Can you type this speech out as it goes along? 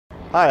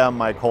Hi, I'm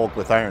Mike Holck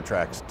with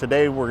Irontrax.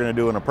 Today we're going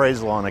to do an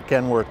appraisal on a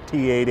Kenworth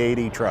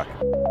T880 truck.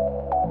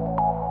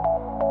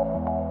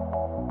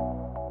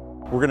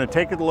 We're going to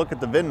take a look at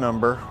the VIN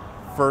number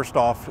first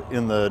off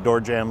in the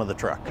door jamb of the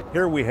truck.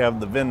 Here we have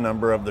the VIN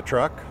number of the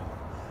truck,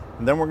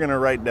 and then we're going to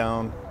write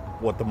down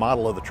what the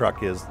model of the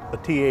truck is, a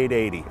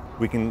T880.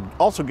 We can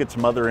also get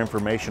some other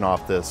information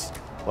off this,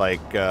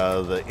 like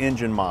the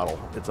engine model.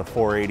 It's a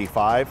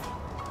 485.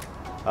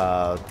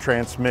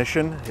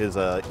 Transmission is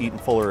a Eaton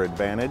Fuller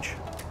Advantage.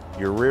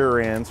 Your rear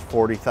end's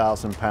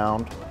 40,000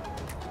 pound.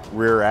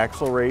 Rear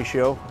axle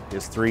ratio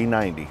is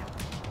 390.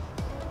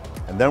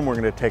 And then we're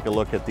going to take a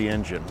look at the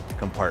engine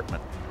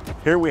compartment.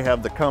 Here we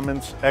have the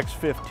Cummins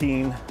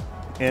X15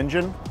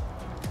 engine,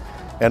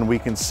 and we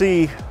can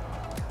see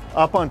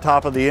up on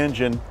top of the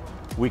engine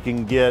we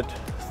can get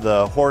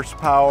the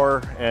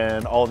horsepower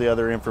and all the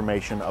other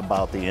information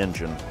about the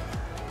engine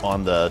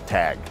on the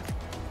tag.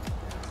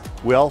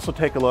 We also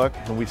take a look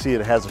and we see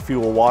it has a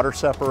fuel water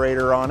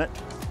separator on it.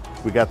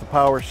 We got the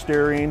power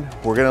steering.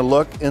 We're going to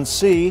look and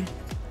see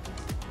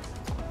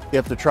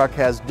if the truck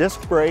has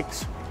disc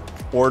brakes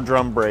or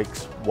drum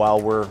brakes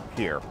while we're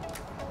here.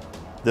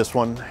 This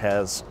one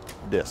has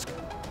disc.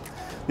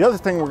 The other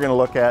thing we're going to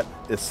look at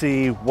is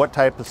see what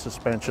type of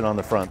suspension on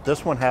the front.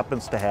 This one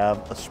happens to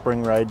have a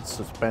spring ride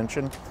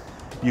suspension.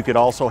 You could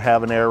also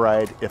have an air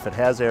ride. If it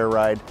has air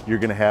ride, you're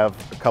going to have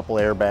a couple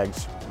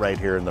airbags right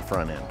here in the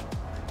front end.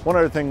 One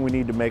other thing we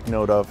need to make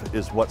note of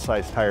is what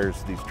size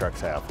tires these trucks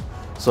have.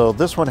 So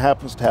this one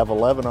happens to have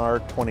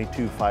 11R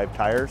 22.5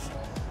 tires.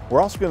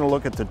 We're also going to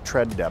look at the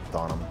tread depth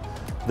on them.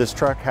 This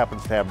truck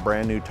happens to have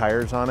brand new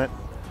tires on it.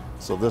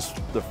 So the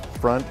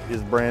front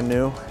is brand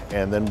new,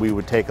 and then we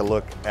would take a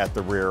look at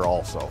the rear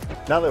also.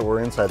 Now that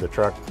we're inside the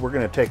truck, we're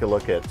going to take a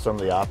look at some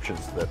of the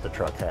options that the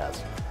truck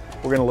has.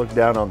 We're going to look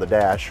down on the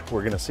dash.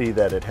 We're going to see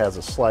that it has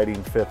a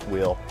sliding fifth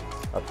wheel,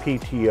 a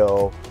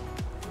PTO,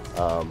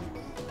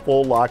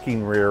 full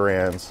locking rear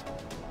ends,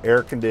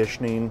 air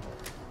conditioning,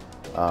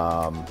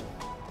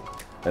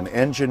 an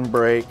engine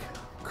brake,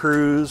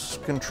 cruise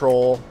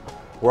control.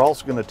 We're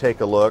also going to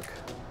take a look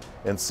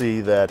and see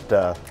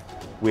that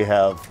we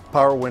have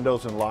power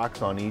windows and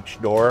locks on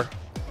each door,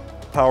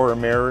 power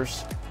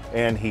mirrors,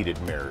 and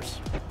heated mirrors.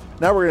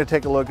 Now we're going to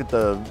take a look at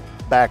the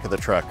back of the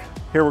truck.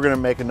 Here we're going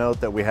to make a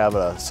note that we have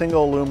a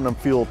single aluminum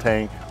fuel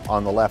tank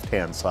on the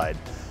left-hand side.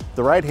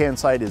 The right-hand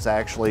side is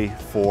actually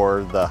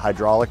for the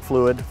hydraulic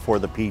fluid for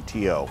the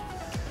PTO.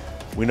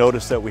 We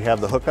notice that we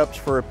have the hookups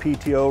for a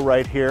PTO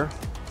right here.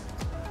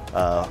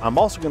 I'm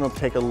also going to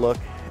take a look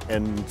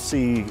and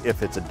see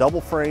if it's a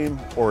double frame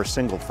or a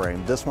single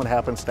frame. This one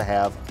happens to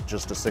have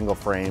just a single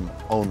frame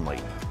only.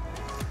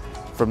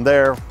 From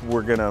there,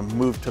 we're going to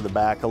move to the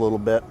back a little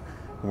bit.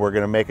 We're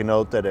going to make a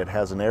note that it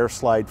has an air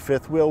slide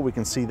fifth wheel. We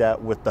can see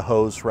that with the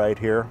hose right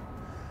here.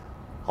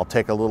 I'll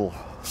take a little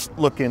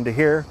look into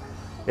here.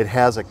 It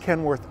has a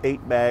Kenworth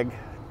 8-bag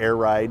air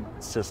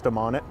ride system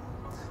on it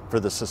for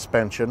the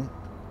suspension.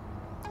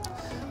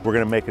 We're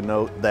going to make a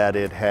note that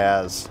it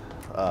has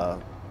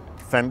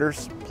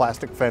fenders,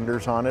 plastic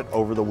fenders on it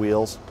over the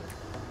wheels.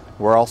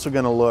 We're also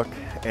going to look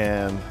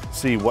and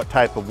see what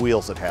type of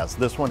wheels it has.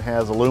 This one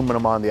has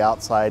aluminum on the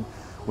outside.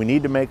 We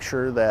need to make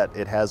sure that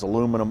it has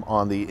aluminum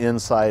on the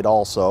inside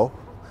also.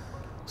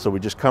 So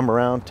we just come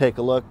around, take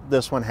a look.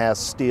 This one has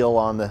steel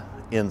on the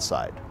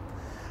inside.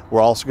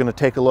 We're also going to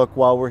take a look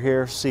while we're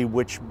here, see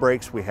which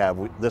brakes we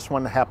have. This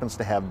one happens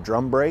to have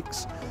drum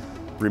brakes.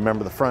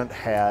 Remember, the front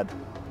had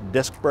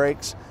disc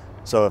brakes.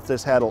 So if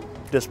this had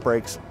disc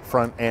brakes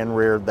front and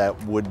rear, that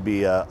would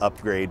be an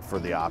upgrade for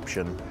the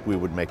option. We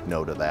would make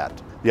note of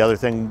that. The other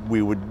thing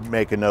we would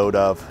make a note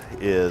of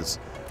is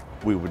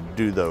we would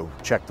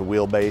check the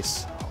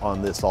wheelbase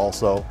on this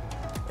also,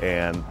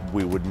 and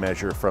we would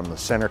measure from the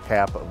center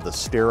cap of the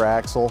steer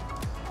axle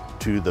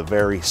to the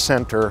very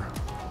center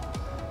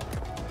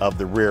of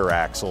the rear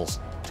axles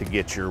to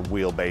get your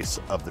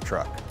wheelbase of the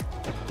truck.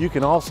 You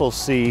can also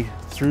see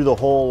through the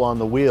hole on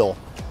the wheel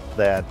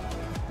that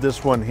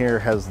this one here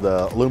has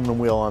the aluminum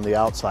wheel on the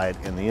outside,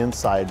 and the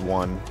inside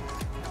one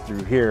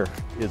through here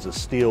is a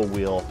steel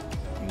wheel.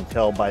 You can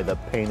tell by the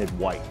painted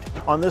white.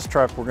 On this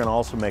truck, we're going to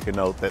also make a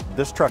note that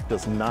this truck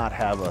does not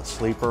have a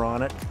sleeper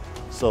on it.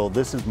 So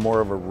this is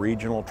more of a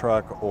regional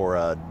truck or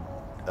a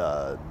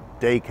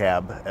day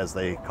cab, as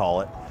they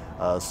call it.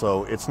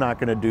 So it's not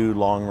going to do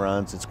long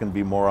runs. It's going to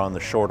be more on the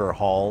shorter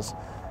hauls,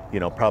 you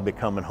know, probably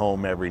coming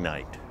home every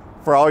night.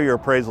 For all your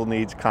appraisal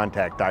needs,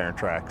 contact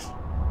Irontrax.